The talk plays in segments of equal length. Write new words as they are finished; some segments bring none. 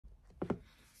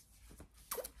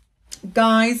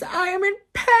Guys, I am in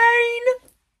pain.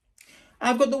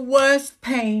 I've got the worst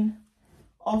pain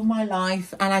of my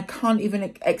life, and I can't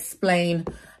even explain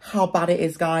how bad it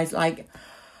is, guys. Like,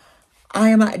 I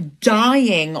am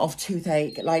dying of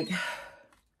toothache. Like,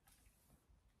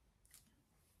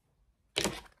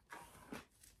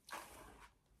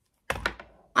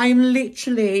 I'm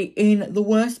literally in the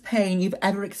worst pain you've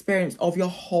ever experienced of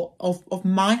your of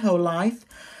my whole life.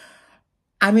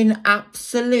 I'm in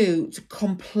absolute,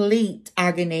 complete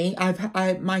agony.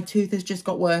 My tooth has just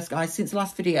got worse, guys, since the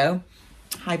last video.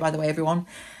 Hi, by the way, everyone.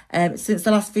 Since the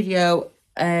last video,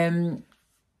 it's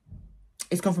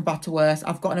gone from bad to worse.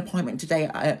 I've got an appointment today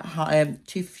at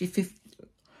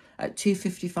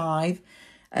 2:55.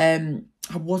 I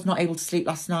was not able to sleep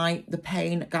last night. The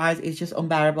pain, guys, is just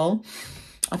unbearable.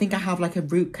 I think I have like a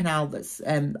root canal that's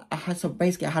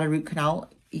basically I had a root canal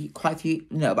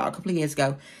about a couple of years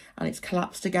ago, and it's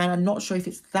collapsed again. I'm not sure if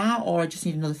it's that or I just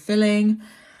need another filling.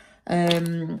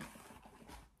 But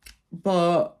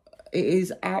it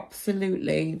is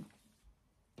absolutely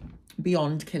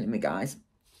beyond killing me, guys.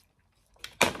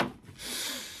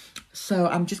 So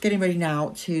I'm just getting ready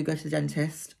now to go to the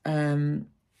dentist.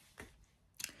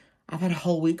 I've had a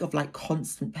whole week of like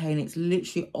constant pain. It's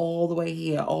literally all the way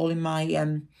here, all in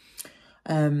my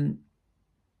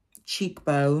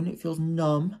cheekbone. It feels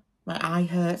numb. My eye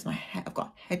hurts. My head. I've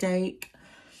got a headache.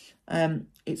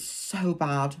 It's so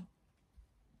bad.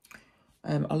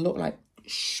 I look like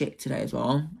shit today as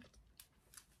well.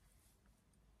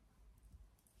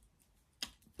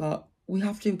 But we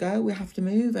have to go. We have to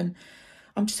move, and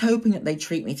I'm just hoping that they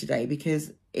treat me today because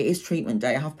it is treatment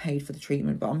day. I have paid for the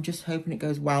treatment, but I'm just hoping it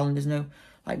goes well and there's no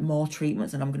like more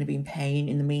treatments and I'm going to be in pain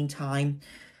in the meantime.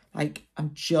 Like,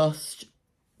 I'm just,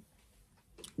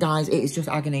 guys, it is just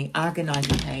agony,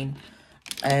 agonizing pain.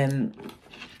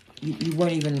 You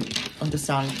won't even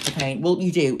understand the pain. Well,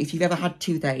 you do. If you've ever had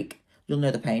toothache, you'll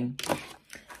know the pain.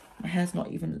 My hair's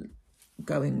not even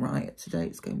going right today.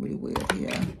 It's going really weird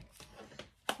here.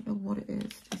 I don't know what it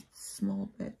is. Just small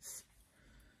bits.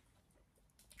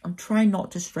 I'm trying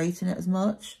not to straighten it as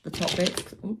much, the top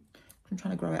bits. Ooh, I'm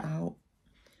trying to grow it out.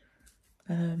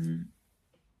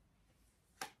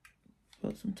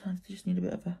 But sometimes they just need a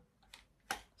bit of a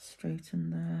straighten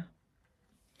there.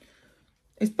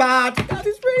 It's bad. That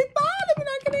is really bad. I'm in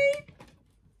agony.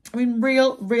 I'm in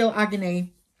real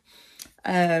agony.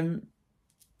 But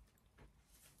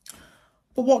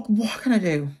what can I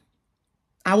do?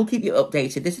 I will keep you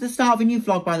updated. This is the start of a new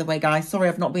vlog, by the way, guys. Sorry,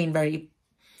 I've not been very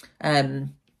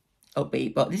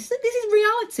upbeat, but this is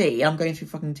reality. I'm going through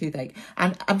fucking toothache,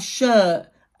 and I'm sure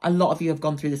a lot of you have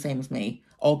gone through the same as me,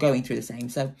 or going through the same.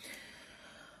 So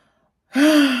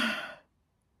the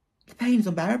pain is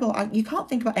unbearable. You can't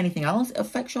think about anything else. It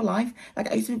affects your life. Like,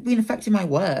 it's been affecting my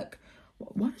work.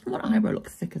 Why does one eyebrow look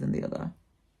thicker than the other?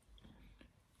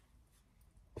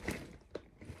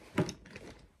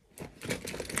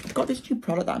 I've got this new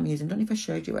product that I'm using. I don't know if I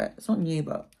showed you it. It's not new,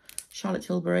 but Charlotte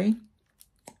Tilbury.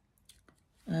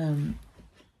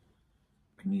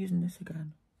 I'm using this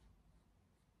again.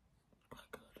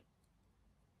 Quite good.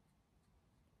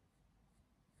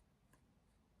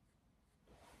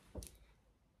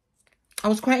 I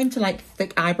was quite into like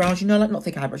thick eyebrows, you know, like not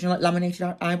thick eyebrows, you know, like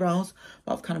laminated eyebrows,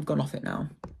 but I've kind of gone off it now.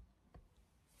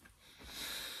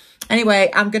 Anyway,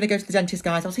 I'm going to go to the dentist,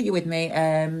 guys. I'll take you with me.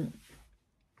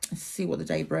 Let's see what the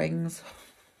day brings.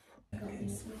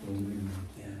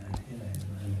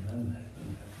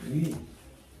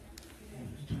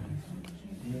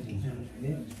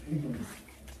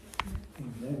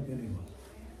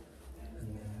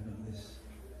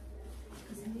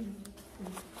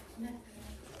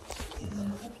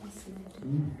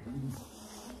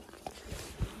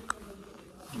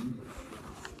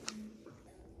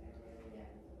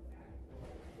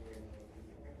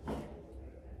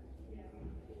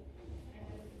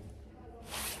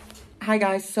 Hi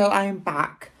guys, so I am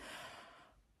back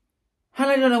and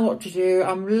I don't know what to do.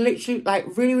 I'm literally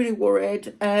like really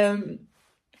worried. I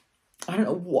don't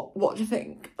know what to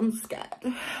think. I'm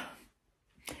scared.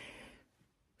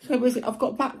 So basically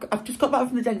I've just got back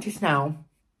from the dentist now.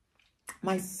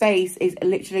 My face is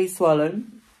literally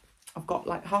swollen. I've got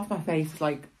like half my face is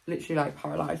like literally like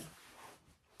paralyzed.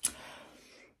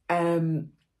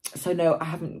 So no, I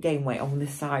haven't gained weight on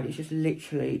this side. It's just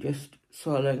literally just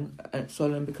swollen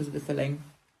because of the filling.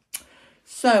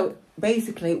 So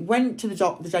basically went to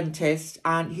the dentist,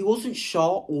 and he wasn't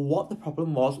sure what the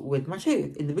problem was with my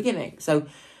tooth in the beginning. So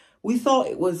we thought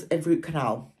it was a root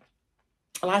canal,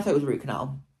 and I thought it was a root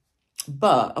canal,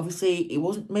 but obviously it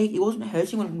wasn't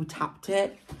hurting when we tapped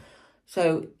it.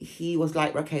 So he was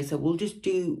like, okay, so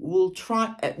we'll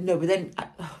try. No, but then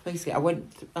basically,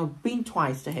 I've been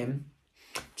twice to him,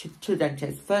 to the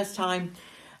dentist. First time,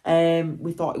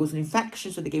 we thought it was an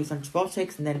infection, so they gave us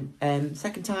antibiotics. And then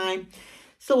second time,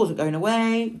 still wasn't going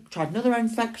away. Tried another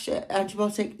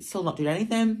antibiotic, still not doing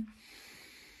anything.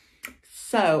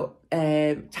 So,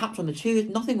 tapped on the tooth.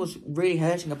 Nothing was really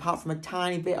hurting apart from a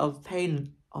tiny bit of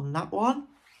pain on that one.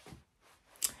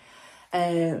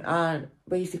 And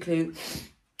basically,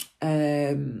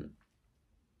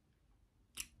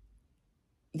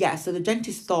 yeah, so the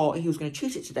dentist thought he was going to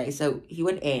treat it today. So he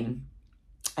went in.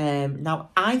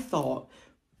 Now, I thought,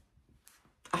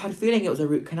 I had a feeling it was a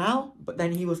root canal, but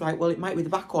then he was like, well, it might be the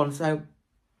back one. So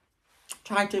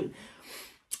tried to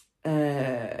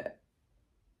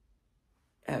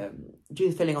do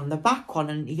the filling on the back one,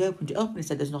 and he opened it up and he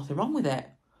said there's nothing wrong with it.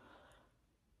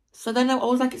 So then I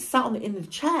was like, it sat in the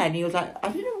chair, and he was like, I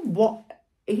don't know what,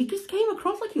 he just came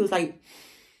across like he was like,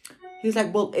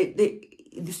 well,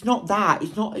 it's not that,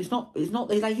 it's not, he's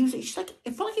like, he was just like,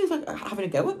 it felt like he was like having a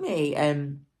go at me,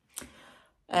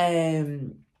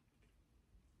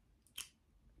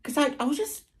 because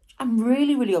I'm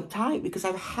really, really uptight because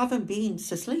I haven't been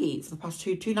to sleep for the past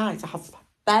two nights. I have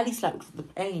barely slept because of the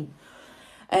pain.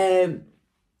 And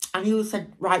he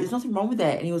said, right, there's nothing wrong with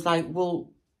it. And he was like, well,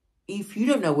 if you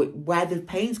don't know where the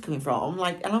pain's coming from,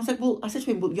 like, and I was like, well, I said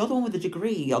to him, well, you're the one with the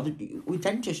degree, with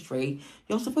dentistry,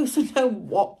 you're supposed to know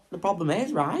what the problem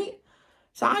is, right?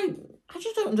 So I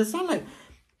just don't understand, like,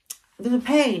 there's a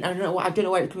pain, I don't know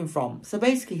where it's coming from. So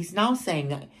basically, he's now saying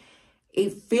that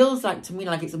it feels like, to me,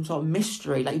 like it's some sort of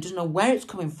mystery, like he doesn't know where it's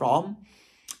coming from.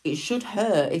 It should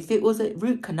hurt. If it was a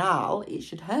root canal, it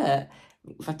should hurt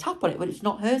if I tap on it, but it's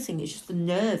not hurting. It's just the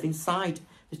nerve inside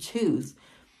the tooth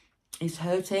is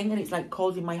hurting, and it's like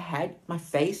causing my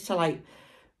face to like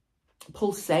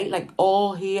pulsate, like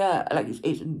all here, like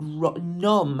it's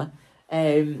numb,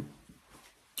 and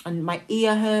my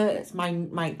ear hurts,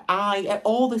 my eye,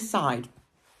 all this side.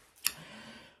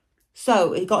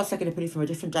 So he got a second opinion from a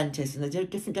different dentist, and the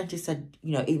different dentist said,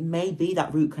 you know, it may be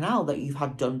that root canal that you've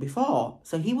had done before.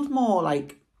 So he was more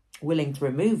like willing to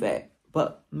remove it.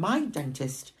 But my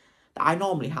dentist that I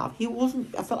normally have,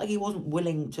 I felt like he wasn't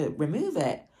willing to remove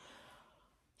it.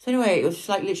 So anyway, it was just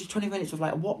like literally 20 minutes of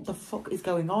like, what the fuck is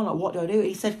going on? Like, what do I do?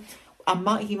 He said,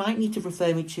 he might need to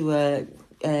refer me to a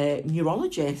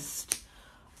neurologist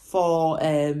for,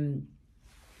 I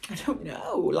don't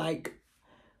know, like,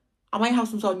 I might have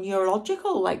some sort of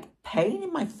neurological, like, pain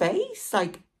in my face.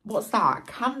 Like, what's that?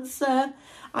 Cancer?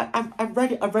 I've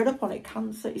read up on it.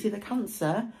 Cancer. Is it the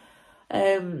cancer?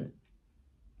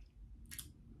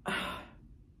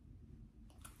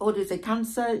 What is it?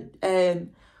 Cancer,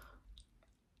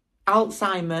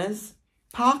 Alzheimer's,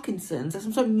 Parkinson's. There's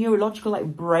some sort of neurological, like,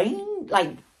 brain,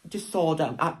 like,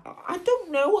 disorder. I don't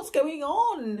know what's going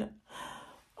on.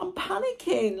 I'm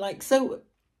panicking. Like, so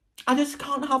I just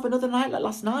can't have another night like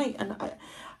last night. And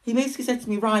he basically said to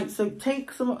me, right, so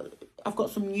take some, I've got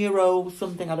some neuro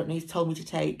something, I don't know, he's told me to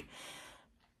take.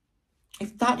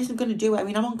 If that isn't going to do it, I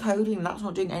mean, I'm on codeine and that's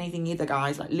not doing anything either,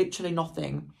 guys. Like, literally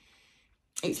nothing.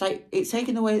 It's like, it's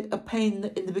taking away a pain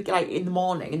in the like in the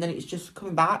morning, and then it's just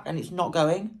coming back and it's not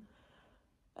going.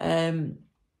 I'm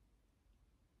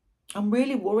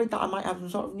really worried that I might have some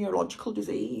sort of neurological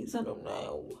disease. I don't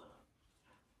know.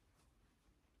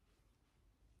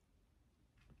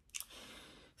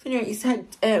 So anyway, he said,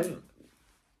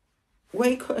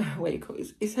 wake up.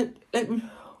 He said, let me.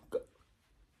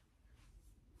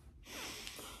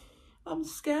 I'm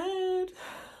scared.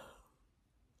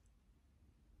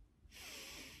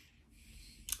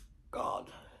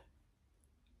 God.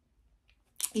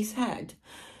 He said,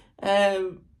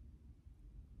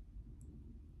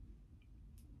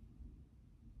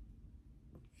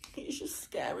 it's just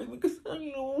scary because I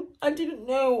don't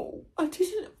know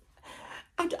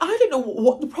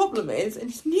what the problem is,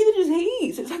 and neither does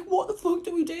he. So it's like, what the fuck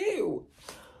do we do?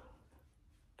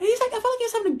 And he's like, I felt like he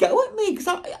was having a go at me because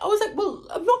I was like, well,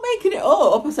 I'm not making it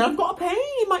up. I said, I've got a pain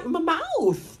in my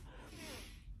mouth.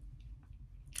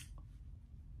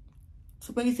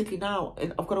 So basically now,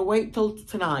 I've got to wait till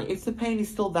tonight. If the pain is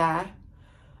still there,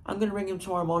 I'm going to ring him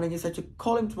tomorrow morning and say to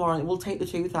call him tomorrow and we'll take the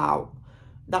tooth out.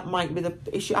 That might be the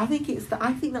issue. I think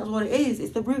that's what it is.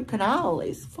 It's the root canal.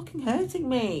 It's fucking hurting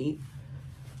me.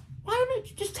 Why don't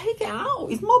you just take it out?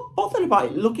 He's more bothered about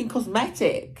it looking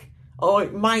cosmetic. Or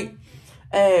it might,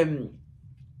 because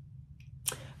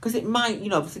it might, you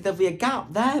know, obviously there'll be a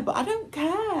gap there, but I don't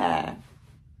care.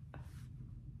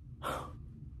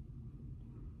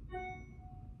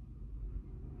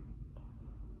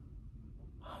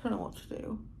 I don't know what to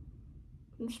do.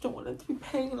 I just don't want it to be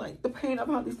pain. Like, the pain I've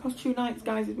had these past 2 nights,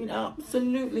 guys, has been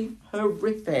absolutely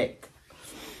horrific.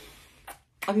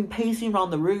 I've been pacing around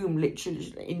the room,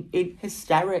 literally in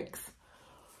hysterics.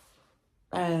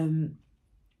 I don't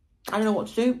know what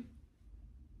to do.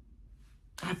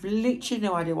 I've literally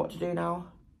no idea what to do now.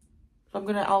 So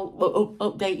I'll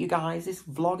update you guys. This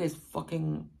vlog is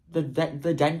fucking the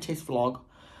dentist vlog.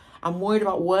 I'm worried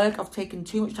about work. I've taken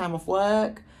too much time off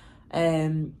work.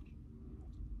 No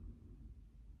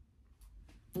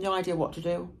idea what to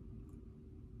do.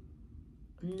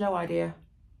 No idea.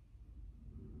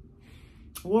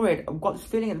 Worried. I've got this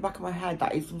feeling at the back of my head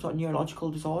that it's some sort of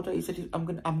neurological disorder. He said I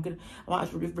might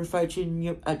have to refer to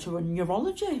a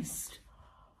neurologist.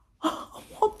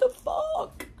 What the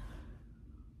fuck?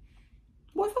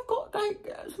 What if I've got like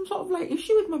some sort of like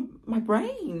issue with my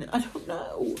brain? I don't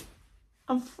know.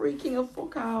 I'm freaking the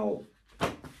fuck out.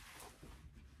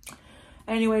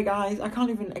 Anyway, guys, I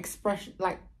can't even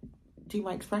do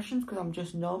my expressions because I'm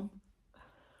just numb.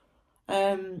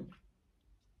 I'll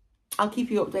keep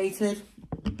you updated.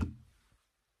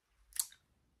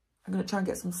 I'm gonna try and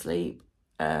get some sleep.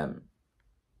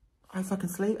 If I can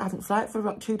sleep. I haven't slept for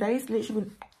about 2 days. Literally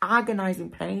been agonising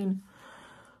pain.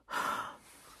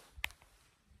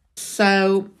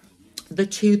 So the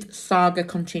tooth saga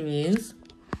continues.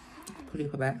 Pull you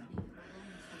up a bit.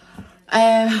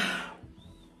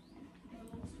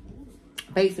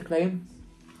 Basically,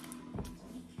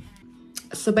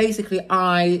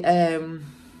 I've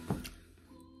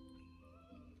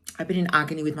been in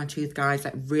agony with my tooth, guys,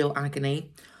 like real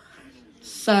agony.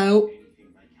 So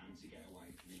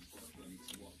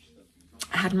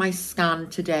I had my scan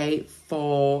today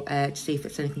for to see if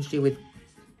it's anything to do with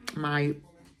my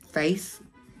face.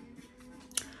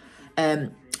 I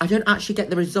don't actually get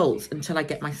the results until I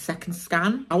get my second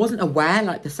scan. I wasn't aware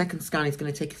like the second scan is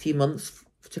going to take a few months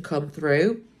to come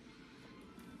through.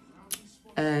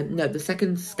 No, the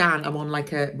second scan I'm on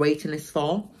like a waiting list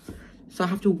for. So I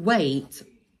have to wait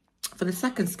for the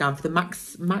second scan for the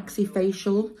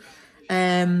maxillofacial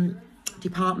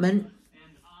department.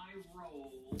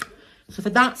 So for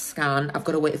that scan, I've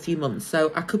got to wait a few months.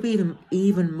 So I could be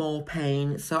even more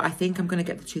pain. So I think I'm going to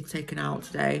get the tooth taken out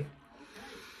today,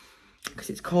 because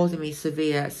it's causing me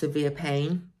severe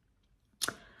pain.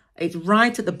 It's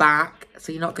right at the back,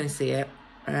 so you're not going to see it.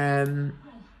 I'm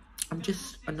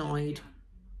just annoyed.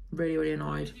 Really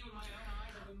annoyed.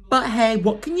 But hey,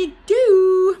 what can you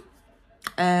do?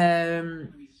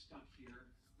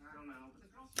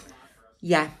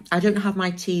 Yeah, I don't have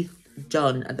my teeth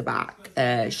done at the back.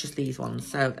 It's just these ones.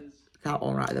 So they're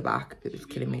all right at the back. It was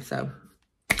killing me. So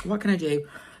what can I do?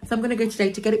 So I'm going to go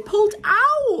today to get it pulled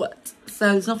out.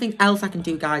 So there's nothing else I can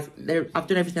do, guys. I've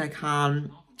done everything I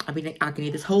can. I've been in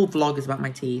agony. This whole vlog is about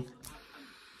my teeth.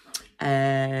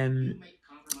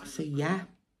 So yeah,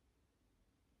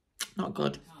 not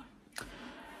good.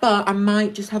 But I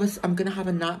might just I'm going to have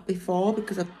a nap before,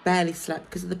 because I've barely slept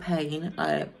because of the pain.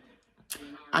 I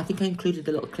think I included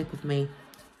a little clip of me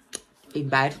in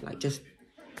bed, like just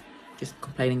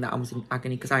complaining that I was in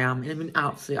agony, because I am in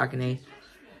absolute agony.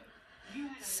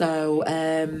 So,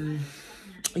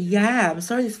 yeah, I'm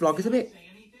sorry this vlog is a bit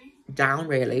down,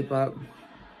 really, but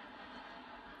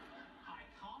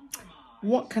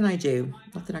what can I do?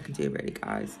 Nothing I can do, really,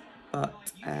 guys, but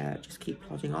just keep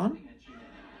plodding on.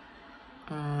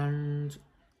 And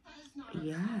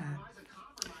yeah,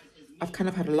 I've kind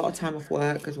of had a lot of time off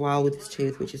work as well with this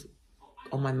tooth, which is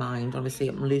on my mind. Obviously,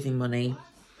 I'm losing money,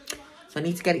 so I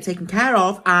need to get it taken care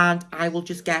of, and I will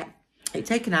just get it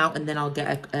taken out, and then I'll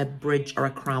get a bridge or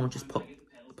a crown just put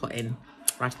in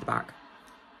right at the back.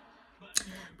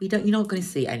 But you're not going to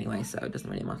see it anyway, so it doesn't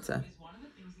really matter.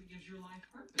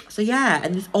 So yeah,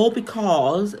 and it's all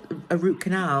because a root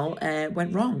canal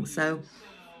went wrong. So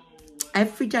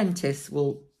every dentist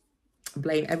will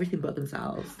blame everything but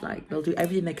themselves. Like, they'll do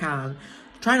everything they can,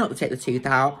 try not to take the tooth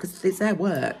out, because it's their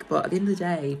work. But at the end of the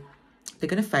day, they're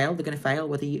going to fail. They're going to fail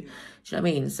whether you... Do you know what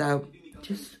I mean? So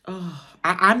just... Oh,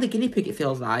 I'm the guinea pig, it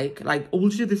feels like. Like, oh, we'll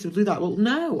do this, we'll do that. Well,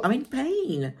 no, I'm in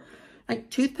pain. Like,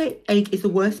 toothache is the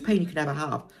worst pain you could ever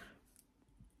have.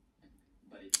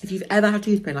 If you've ever had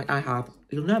tooth pain like I have,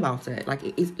 you'll know about it. Like,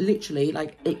 it is literally,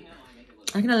 like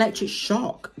an electric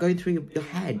shock going through your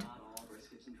head.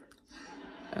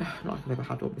 Not like I've ever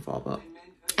had one before, but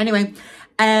anyway,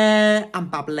 I'm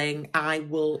babbling. I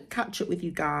will catch up with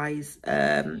you guys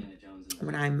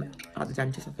when I'm at the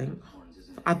dentist, I think.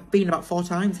 I've been about 4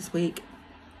 times this week.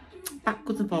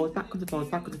 Backwards and forwards, backwards and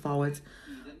forwards, backwards and forwards.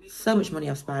 So much money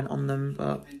I've spent on them,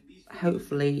 but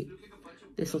hopefully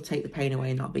this will take the pain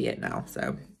away and not be it now.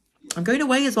 So I'm going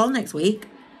away as well next week.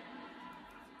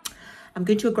 I'm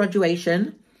going to a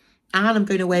graduation, and I'm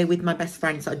going away with my best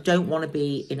friend, so I don't want to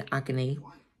be in agony.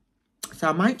 So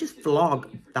I might just vlog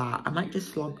that. I might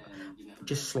just vlog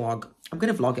just slog. I'm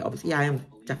going to vlog it, obviously. Yeah, I am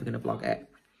definitely going to vlog it.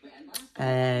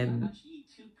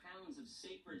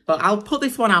 But I'll put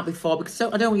this one out before because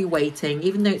I don't want you waiting,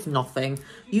 even though it's nothing.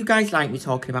 You guys like me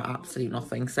talking about absolutely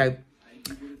nothing. So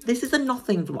this is a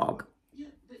nothing vlog.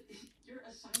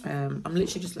 I'm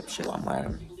literally just, let's show what I'm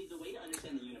wearing.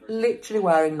 Literally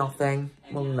wearing nothing.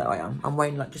 Well, no, I am. I'm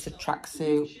wearing like just a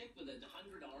tracksuit.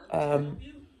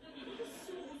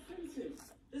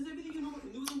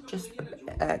 Just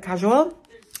casual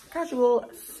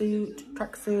suit,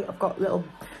 tracksuit. I've got little...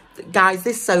 Guys,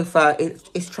 this sofa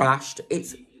is trashed.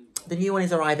 The new one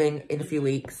is arriving in a few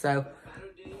weeks, so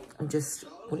I'm just...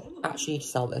 We actually need to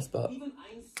sell this, but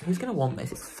who's going to want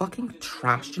this? It's fucking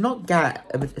trash. Do not get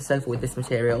a sofa with this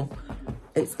material.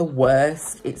 It's the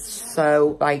worst. It's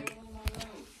so, like...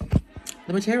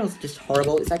 The material's just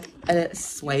horrible. It's like a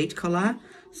suede colour,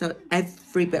 so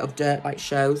every bit of dirt, like,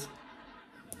 shows.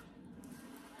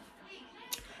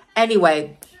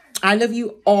 Anyway, I love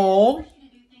you all.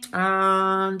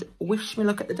 And wish me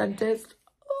luck at the dentist.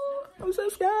 Oh, I'm so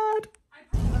scared.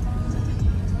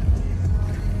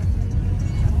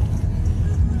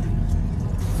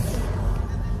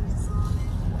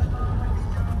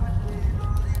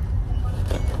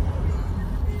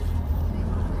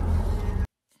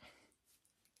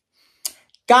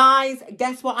 Guys,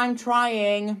 guess what I'm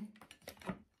trying?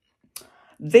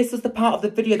 This was the part of the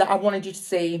video that I wanted you to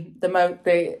see.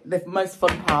 The most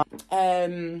fun part.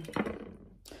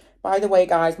 By the way,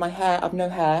 guys, my hair, I've no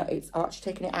hair. I've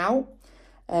actually taken it out.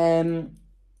 I'll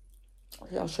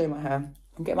show you my hair.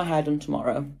 I'm getting my hair done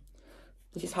tomorrow.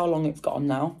 This is how long it's gotten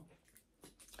now.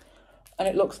 And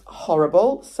it looks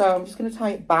horrible. So I'm just going to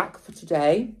tie it back for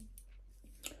today.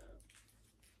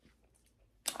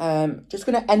 Just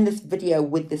going to end this video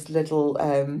with this little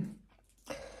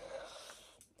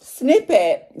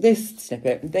snippet.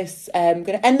 I'm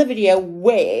going to end the video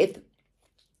with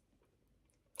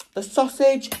the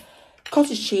sausage,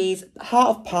 cottage cheese,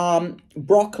 heart of palm,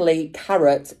 broccoli,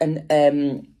 carrot,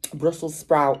 and Brussels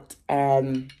sprout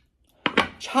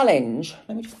challenge.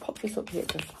 Let me just pop this up here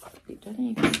because I don't think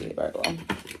you can see it very well.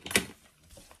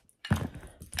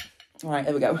 All right,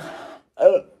 there we go.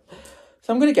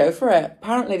 So I'm going to go for it.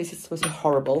 Apparently this is supposed to be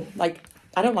horrible. Like,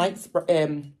 I don't like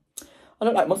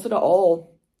mustard at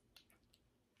all.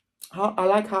 I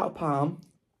like heart of palm.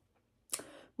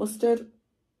 Mustard,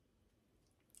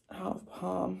 heart of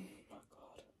palm.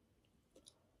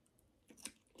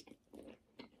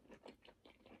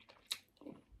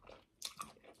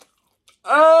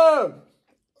 Oh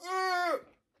my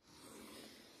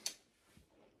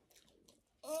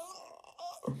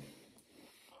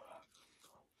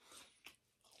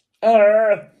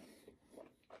God.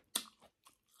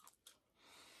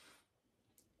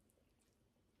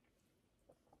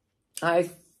 That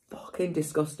is fucking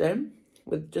disgusting.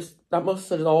 With just, that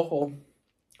mustard is awful.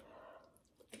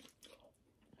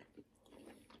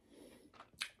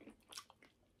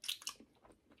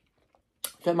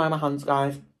 Don't mind my hands,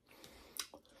 guys.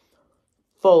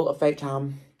 Full of fake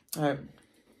tan. I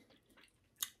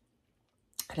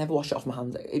never wash it off my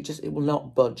hands. It will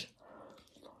not budge.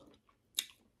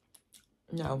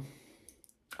 No,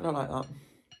 I don't like that.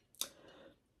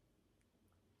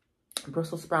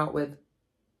 Brussels sprout with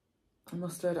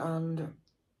mustard and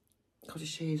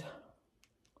cottage cheese.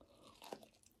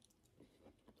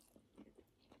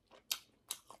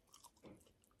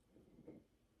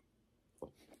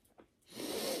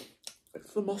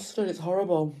 It's the mustard, it's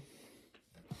horrible.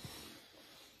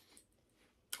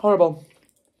 Horrible.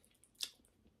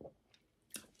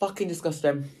 Fucking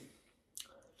disgusting.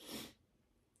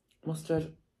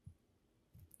 Mustard,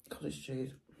 cottage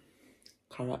cheese,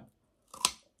 carrot.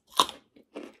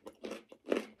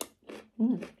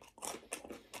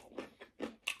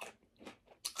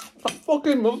 That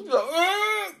fucking mustard.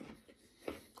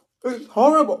 It's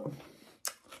horrible.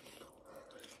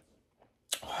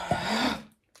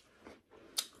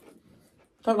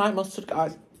 Don't like mustard,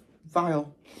 guys.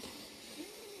 Vile.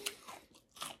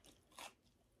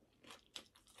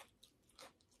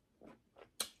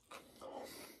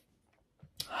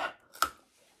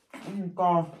 Oh,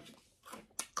 God.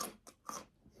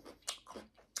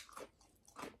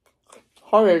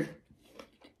 Horrid.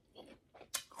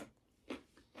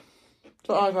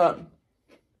 So I got.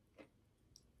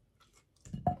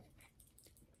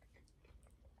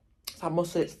 That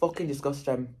mustard, it's fucking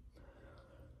disgusting.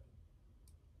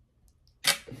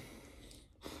 I'm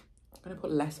going to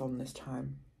put less on this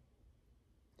time.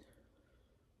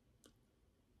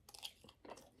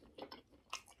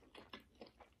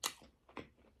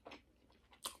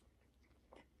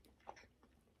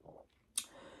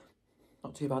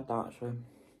 Not too bad, that, actually.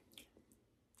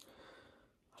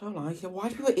 I don't like it. Why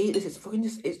do people eat this? It's fucking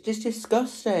just, it's just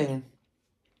disgusting.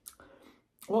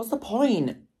 What's the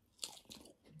point?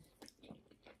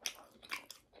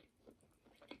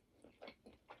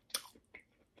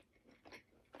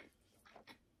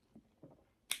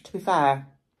 To be fair,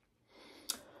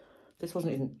 this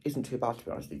isn't too bad, to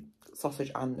be honest. The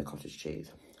sausage and the cottage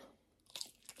cheese.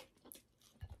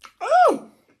 Oh!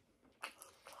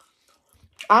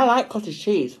 I like cottage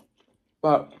cheese,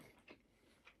 but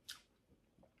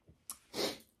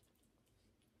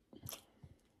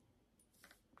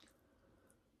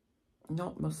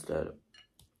not mustard.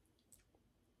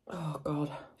 Oh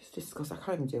God, it's disgusting. I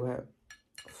can't even do it.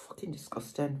 Fucking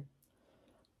disgusting.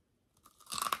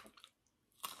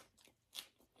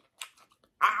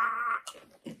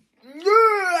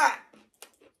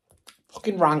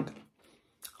 Fucking rank.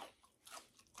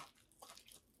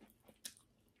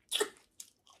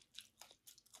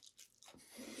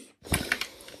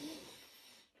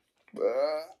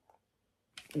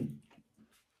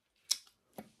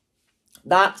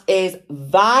 That is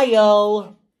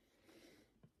vile.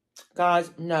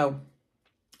 Guys, no.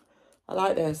 I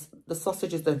like this. The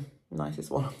sausage is the nicest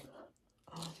one.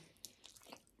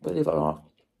 Believe it or not.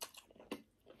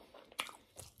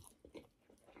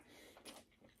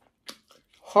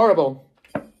 Horrible.